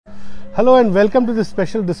Hello and welcome to this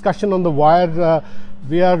special discussion on The Wire.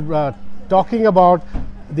 We are talking about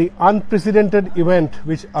the unprecedented event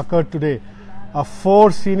which occurred today.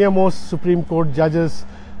 Four senior-most Supreme Court judges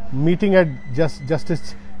meeting at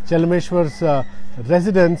Justice Chalmeshwar's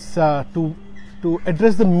residence to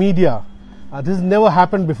address the media. This has never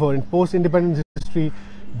happened before in post-independence history.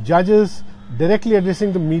 Judges directly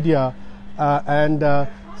addressing the media and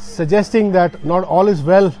suggesting that not all is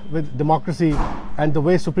well with democracy and the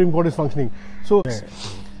way Supreme Court is functioning. So,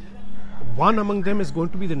 one among them is going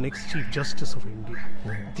to be the next Chief Justice of India.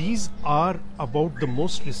 These are about the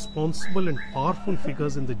most responsible and powerful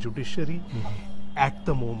figures in the judiciary at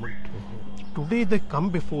the moment. Today they come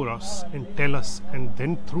before us and tell us, and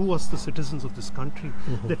then through us the citizens of this country,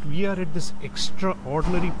 that we are at this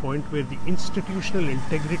extraordinary point where the institutional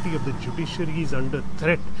integrity of the judiciary is under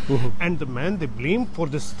threat. And the man they blame for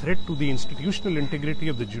this threat to the institutional integrity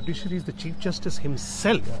of the judiciary is the Chief Justice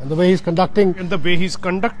himself. And the way he's conducting... And the way he's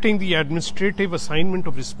conducting the administrative assignment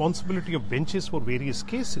of responsibility of benches for various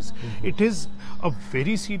cases. It is a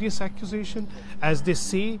very serious accusation. As they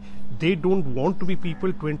say, they don't want to be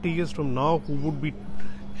people 20 years from now who would be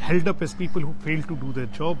held up as people who failed to do their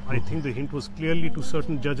job. I think the hint was clearly to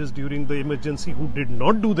certain judges during the emergency who did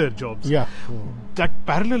not do their jobs. That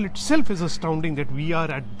parallel itself is astounding, that we are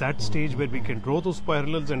at that stage where we can draw those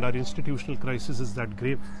parallels and our institutional crisis is that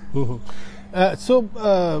grave.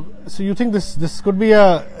 So you think this could be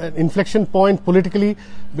an inflection point politically,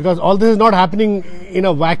 because all this is not happening in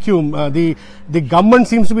a vacuum. The government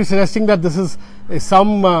seems to be suggesting that this is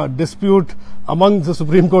some dispute among the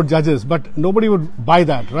Supreme Court judges, but nobody would buy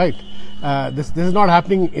that, right? This is not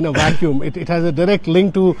happening in a vacuum. It has a direct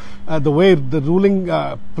link to the way the ruling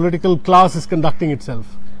political class is conducting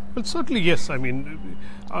itself. Well, certainly yes. I mean,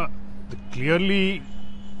 clearly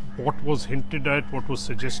what was hinted at, what was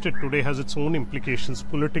suggested today has its own implications,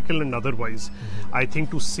 political and otherwise. I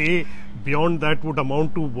think to say beyond that would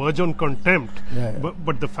amount to verge on contempt.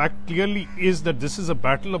 But the fact clearly is that this is a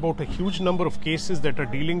battle about a huge number of cases that are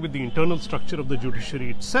dealing with the internal structure of the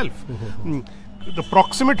judiciary itself. The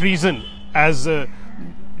proximate reason, as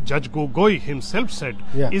Judge Gogoi himself said,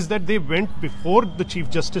 is that they went before the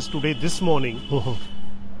Chief Justice today, this morning,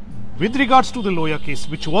 with regards to the Loya case,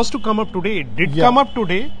 which was to come up today. It did come up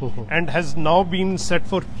today and has now been set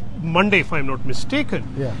for Monday, if I'm not mistaken.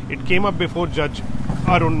 It came up before Judge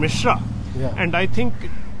Arun Mishra. And I think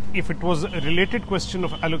if it was a related question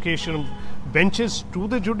of allocation of benches to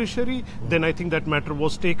the judiciary, then I think that matter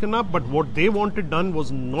was taken up. But what they wanted done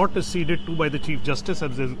was not acceded to by the Chief Justice,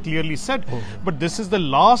 as they clearly said. But this is the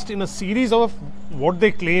last in a series of what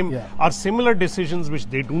they claim are similar decisions which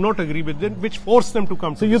they do not agree with, which force them to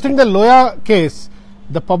come to. So you think the Loya case,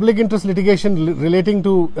 the public interest litigation relating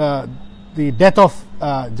to the death of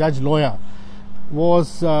Judge Loya,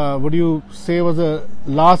 was, would you say, was the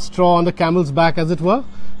last straw on the camel's back, as it were?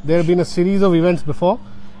 There have been a series of events before.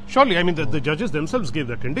 Surely, I mean, the judges themselves gave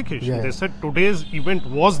that indication. They said today's event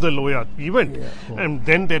was the Loya event. And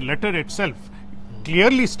then their letter itself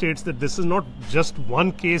clearly states that this is not just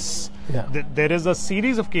one case. There is a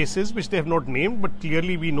series of cases which they have not named, but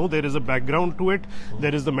clearly we know there is a background to it.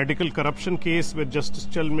 There is the medical corruption case where Justice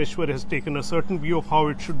Chalmeshwar has taken a certain view of how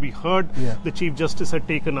it should be heard. The Chief Justice had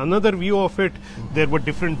taken another view of it. There were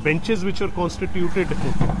different benches which were constituted.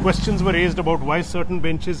 Questions were raised about why certain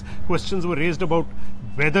benches. Questions were raised about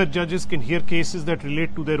whether judges can hear cases that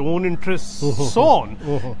relate to their own interests, so on.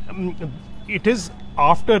 It is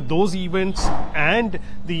after those events and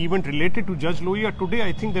the event related to Judge Loya today,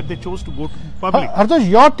 I think that they chose to go to public. Hartosh,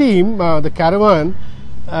 your team, the Caravan,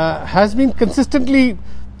 has been consistently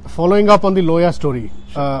following up on the Loya story.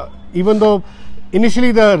 Even though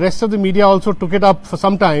initially the rest of the media also took it up for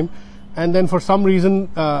some time, and then for some reason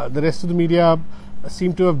the rest of the media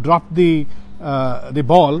seemed to have dropped the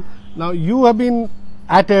ball. Now you have been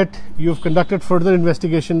at it, you've conducted further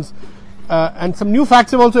investigations, and some new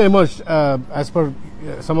facts have also emerged as per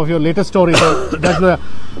some of your latest stories.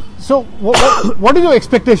 So what is your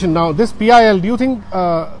expectation now? This PIL, do you think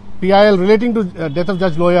PIL relating to death of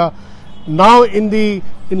Judge Loya, now in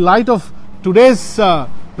light of today's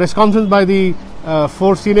press conference by the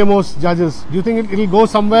four senior most judges, do you think it will go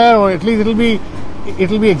somewhere, or at least it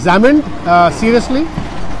will be examined seriously?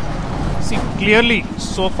 See, clearly,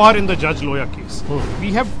 so far in the Judge Loya case,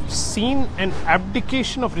 we have seen an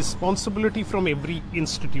abdication of responsibility from every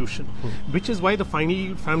institution, which is why the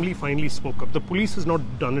family finally spoke up. The police has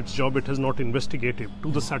not done its job, it has not investigated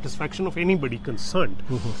to the satisfaction of anybody concerned.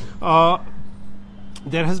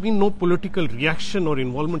 there has been no political reaction or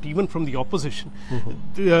involvement even from the opposition.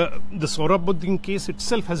 The Sohrabuddin case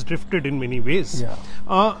itself has drifted in many ways.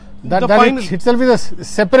 That itself is a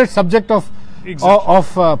separate subject of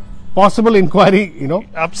possible inquiry, you know.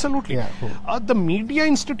 Absolutely. The media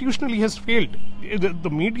institutionally has failed. The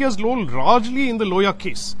media's role largely in the Loya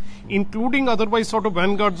case, including otherwise sort of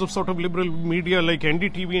vanguards of sort of liberal media like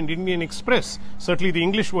NDTV and Indian Express, certainly the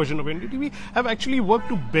English version of NDTV, have actually worked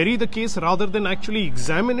to bury the case rather than actually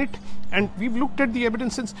examine it. And we've looked at the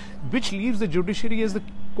evidence since, which leaves the judiciary as the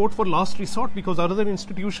court for last resort, because other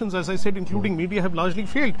institutions, as I said, including media, have largely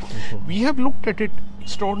failed. We have looked at it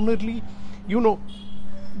extraordinarily. You know,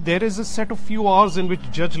 there is a set of few hours in which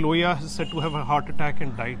Judge Loya is said to have a heart attack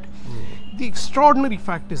and died. The extraordinary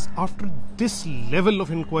fact is, after this level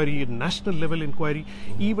of inquiry, a national level inquiry,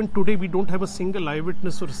 even today we don't have a single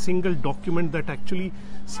eyewitness or a single document that actually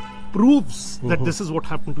proves that this is what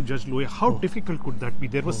happened to Judge Loya. How difficult could that be?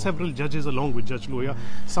 There were several judges along with Judge Loya.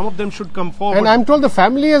 Some of them should come forward. And I'm told the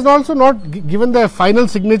family has also not given their final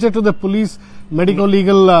signature to the police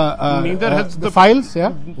medico-legal neither has the files.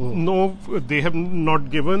 No, they have not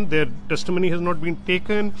given. Their testimony has not been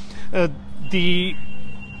taken. The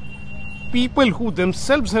people who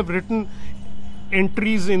themselves have written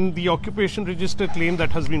entries in the occupation register claim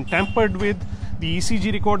that has been tampered with. The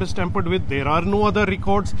ECG record is tampered with. There are no other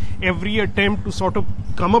records. Every attempt to sort of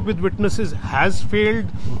come up with witnesses has failed,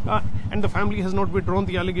 and the family has not withdrawn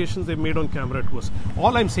the allegations they made on camera to us.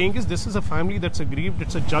 All I'm saying is, this is a family that's aggrieved.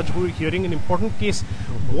 It's a judge who is hearing an important case.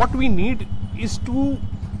 What we need is to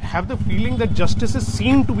have the feeling that justice is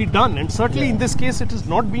seen to be done, and certainly in this case it is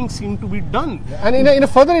not being seen to be done. And in a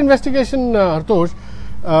further investigation, Hartosh,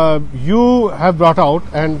 you have brought out,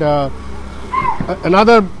 and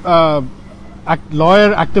another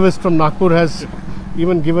lawyer activist from Nagpur has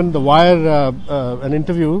even given the Wire an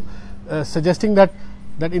interview suggesting that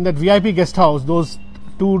in that VIP guest house, those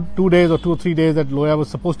two days or 2 or 3 days that Loya was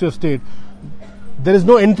supposed to have stayed, there is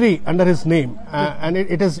no entry under his name, and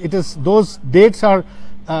it is those dates are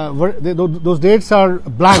those dates are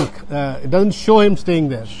blank. It doesn't show him staying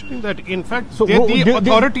there. That in fact, so the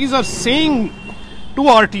authorities are saying to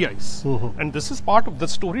RTIs, and this is part of the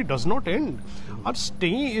story, does not end, are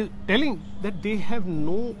telling that they have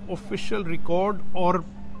no official record or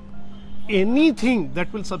anything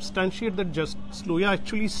that will substantiate that Justice Loya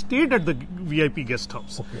actually stayed at the VIP guest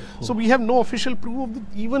house. So we have no official proof of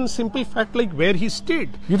even simple fact like where he stayed.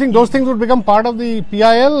 You think those things would become part of the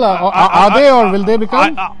PIL? Are they, or will they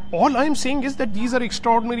become? All I'm saying is that these are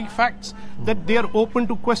extraordinary facts that they are open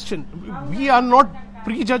to question. We are not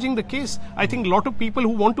prejudging the case. I think a lot of people who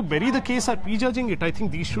want to bury the case are prejudging it. I think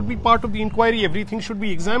these should be part of the inquiry. Everything should be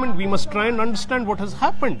examined. We must try and understand what has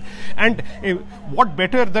happened. And what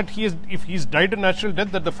better that if he's died a natural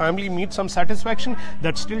death, that the family meets some satisfaction.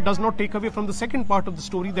 That still does not take away from the second part of the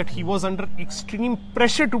story, that he was under extreme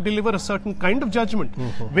pressure to deliver a certain kind of judgment,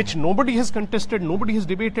 which nobody has contested, nobody has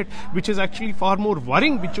debated, which is actually far more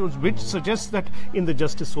worrying, which suggests that in the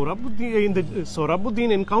Justice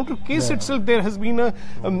Sohrabuddin encounter case itself, there has been a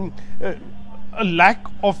lack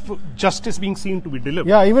of justice being seen to be delivered.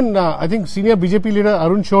 Yeah, even I think senior BJP leader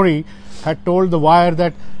Arun Shourie had told the Wire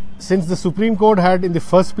that since the Supreme Court had in the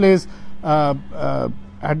first place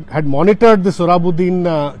had monitored the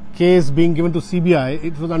Sohrabuddin case being given to CBI,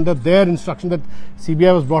 it was under their instruction that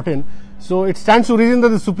CBI was brought in. So it stands to reason that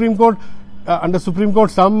the Supreme Court, under Supreme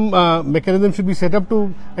Court, some mechanism should be set up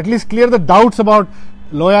to at least clear the doubts about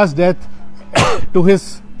Loya's death to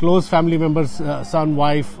his close family members, son,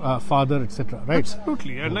 wife, father, etc. Right?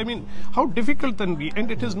 Absolutely. And I mean, how difficult can be? And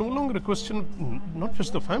it is no longer a question of not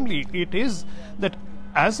just the family. It is that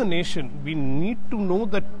as a nation, we need to know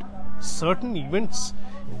that certain events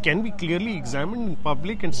can be clearly examined in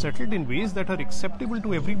public and settled in ways that are acceptable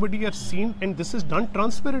to everybody, are seen, and this is done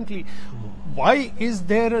transparently. Why is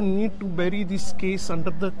there a need to bury this case under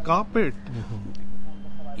the carpet?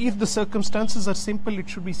 If the circumstances are simple, it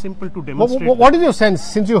should be simple to demonstrate. What is your sense,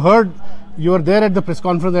 since you were there at the press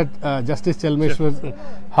conference at Justice Chelmeshwar's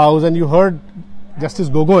house, and you heard Justice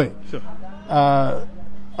Gogoi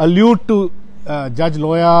allude to Judge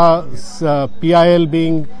Loya's PIL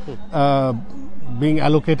being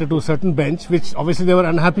allocated to a certain bench, which obviously they were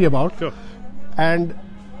unhappy about. And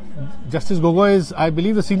Justice Gogoi is, I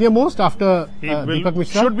believe, the senior most after Deepak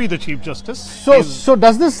Mishra. Should be the Chief Justice. So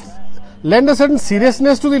does this lend a certain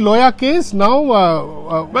seriousness to the Loya case now?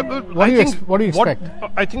 What do you expect?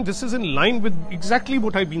 I think this is in line with exactly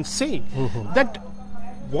what I've been saying. That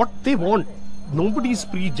what they want, nobody is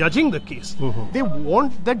prejudging the case. They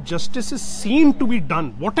want that justice is seen to be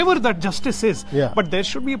done, whatever that justice is. But there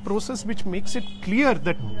should be a process which makes it clear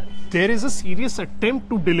that there is a serious attempt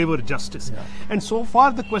to deliver justice. And so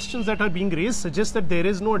far, the questions that are being raised suggest that there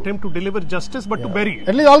is no attempt to deliver justice, but to bury it.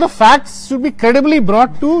 At least all the facts should be credibly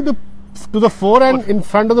brought to the fore and in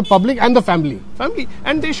front of the public and the family.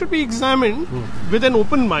 And they should be examined with an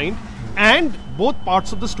open mind, and both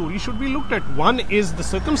parts of the story should be looked at. One is the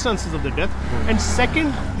circumstances of the death, and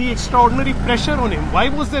second, the extraordinary pressure on him. Why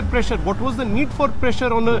was there pressure? What was the need for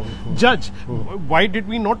pressure on a judge? Why did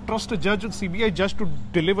we not trust a judge or CBI judge to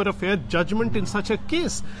deliver a fair judgment in such a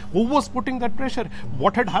case? Who was putting that pressure?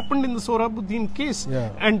 What had happened in the Sohrabuddin case?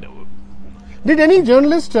 And did any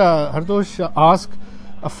journalist, Hartosh, ask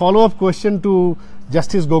a follow-up question to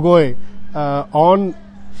Justice Gogoi on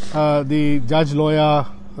the Judge Loya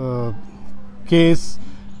case,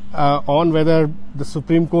 on whether the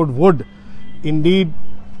Supreme Court would indeed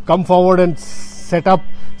come forward and set up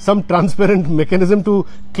some transparent mechanism to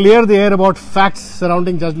clear the air about facts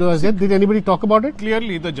surrounding Judge Loya's death? Did anybody talk about it?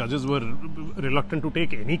 Clearly, the judges were reluctant to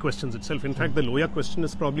take any questions itself. In fact, the Loya question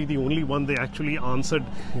is probably the only one they actually answered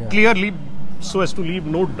clearly, so as to leave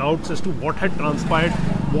no doubts as to what had transpired,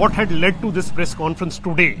 what had led to this press conference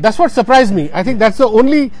today. That's what surprised me. I think that's the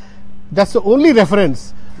only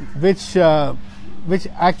reference which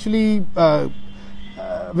actually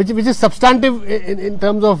which is substantive in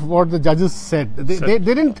terms of what the judges said. They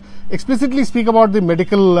didn't explicitly speak about the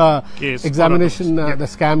medical examination, the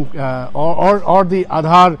scam, or the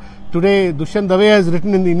Aadhaar. Today, Dushyant Dave has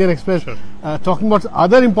written in the Indian Express talking about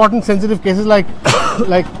other important sensitive cases like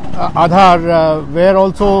Aadhaar, where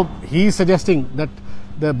also he is suggesting that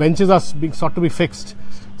the benches are being sought to be fixed.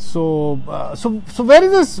 So where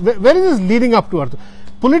is this leading up to?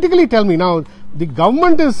 Politically, tell me now. The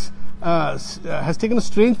government has taken a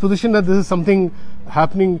strange position that this is something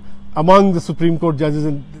happening among the Supreme Court judges,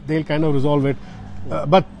 and they'll kind of resolve it.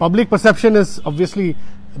 But public perception is obviously,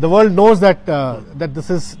 the world knows that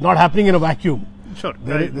this is not happening in a vacuum. Sure,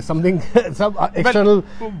 there's something, some external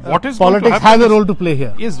what is politics has a role to play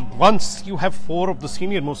here. Is once you have 4 of the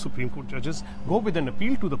senior most Supreme Court judges go with an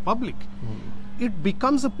appeal to the public, it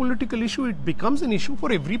becomes a political issue. It becomes an issue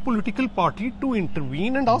for every political party to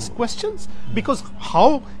intervene and ask questions, because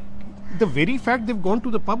the very fact they've gone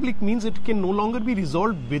to the public means it can no longer be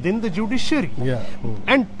resolved within the judiciary.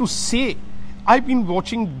 And to say, I've been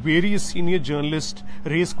watching various senior journalists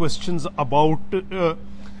raise questions about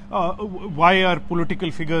why are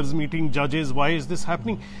political figures meeting judges? Why is this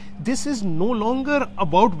happening? This is no longer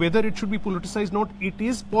about whether it should be politicized or not. It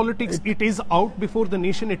is politics. It is out before the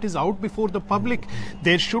nation. It is out before the public.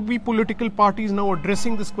 There should be political parties now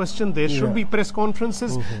addressing this question. There should be press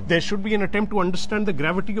conferences. There should be an attempt to understand the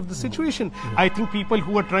gravity of the situation. I think people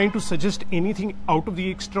who are trying to suggest anything out of the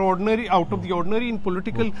extraordinary, out of the ordinary in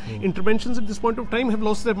political interventions at this point of time have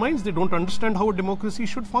lost their minds. They don't understand how a democracy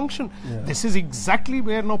should function. This is exactly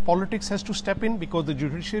where now politics has to step in, because the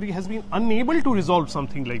judiciary has been unable to resolve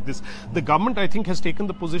something like this. The government, I think, has taken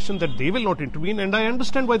the position that they will not intervene, and I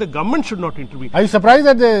understand why the government should not intervene. Are you surprised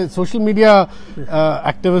that the social media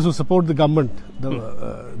activists who support the government,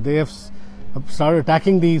 they have started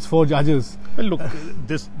attacking these 4 judges? Well, look,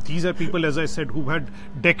 these are people, as I said, who had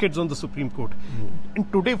decades on the Supreme Court.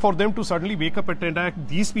 And today, for them to suddenly wake up and attack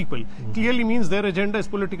these people clearly means their agenda is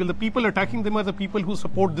political. The people attacking them are the people who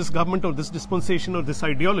support this government or this dispensation or this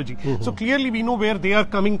ideology. So clearly we know where they are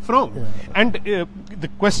coming from. And the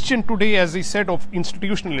question today, as I said, of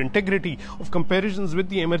institutional integrity, of comparisons with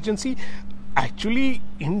the emergency, actually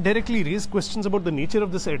indirectly raise questions about the nature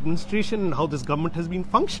of this administration and how this government has been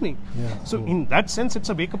functioning. So in that sense, it's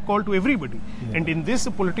a wake-up call to everybody. And in this,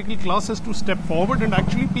 a political class has to step forward and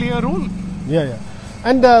actually play a role.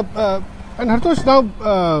 And Hartosh,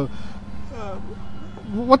 now,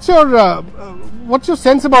 what's your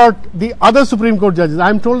sense about the other Supreme Court judges?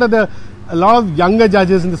 I'm told that there are a lot of younger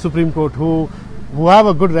judges in the Supreme Court who have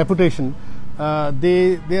a good reputation.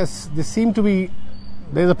 They seem to be,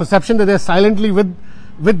 there's a perception that they're silently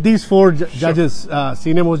with these 4 judges,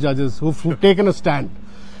 senior most judges who've taken a stand.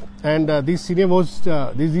 And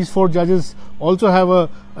these 4 judges also have a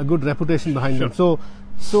good reputation behind them. So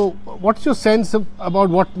what's your sense about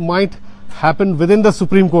what might happen within the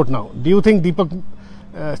Supreme Court now? Do you think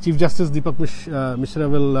Chief Justice Deepak Mishra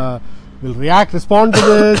will respond to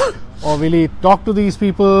this, or will he talk to these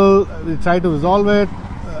people, will try to resolve it?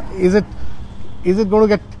 Is it going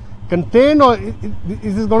to get contained, or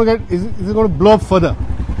is it going to blow up further?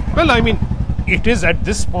 Well, I mean, it is at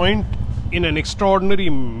this point in an extraordinary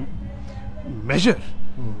measure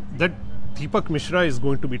that Deepak Mishra is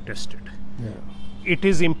going to be tested. it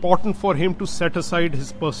is important for him to set aside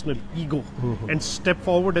his personal ego and step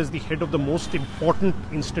forward as the head of the most important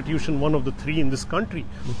institution, one of the three in this country,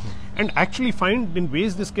 and actually find in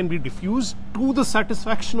ways this can be diffused to the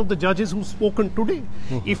satisfaction of the judges who've spoken today.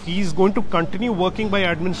 If he is going to continue working by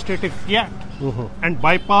administrative fiat and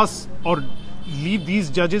bypass or leave these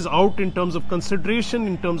judges out in terms of consideration,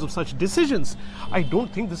 in terms of such decisions, I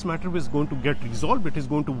don't think this matter is going to get resolved. It is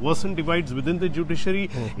going to worsen divides within the judiciary.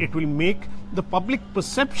 It will make the public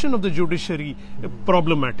perception of the judiciary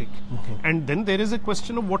problematic. And then there is a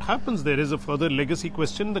question of what happens. There is a further legacy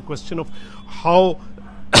question, the question of how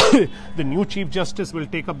the new Chief Justice will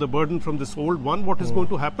take up the burden from this old one. What is going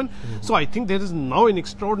to happen? So I think there is now an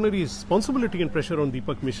extraordinary responsibility and pressure on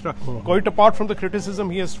Deepak Mishra. Quite apart from the criticism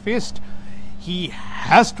he has faced, he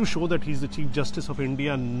has to show that he is the Chief Justice of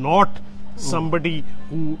India, not somebody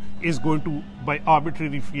who is going to, by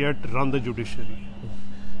arbitrary fiat, run the judiciary.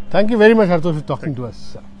 Thank you very much, Hartosh, for talking to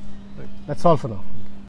us. That's all for now.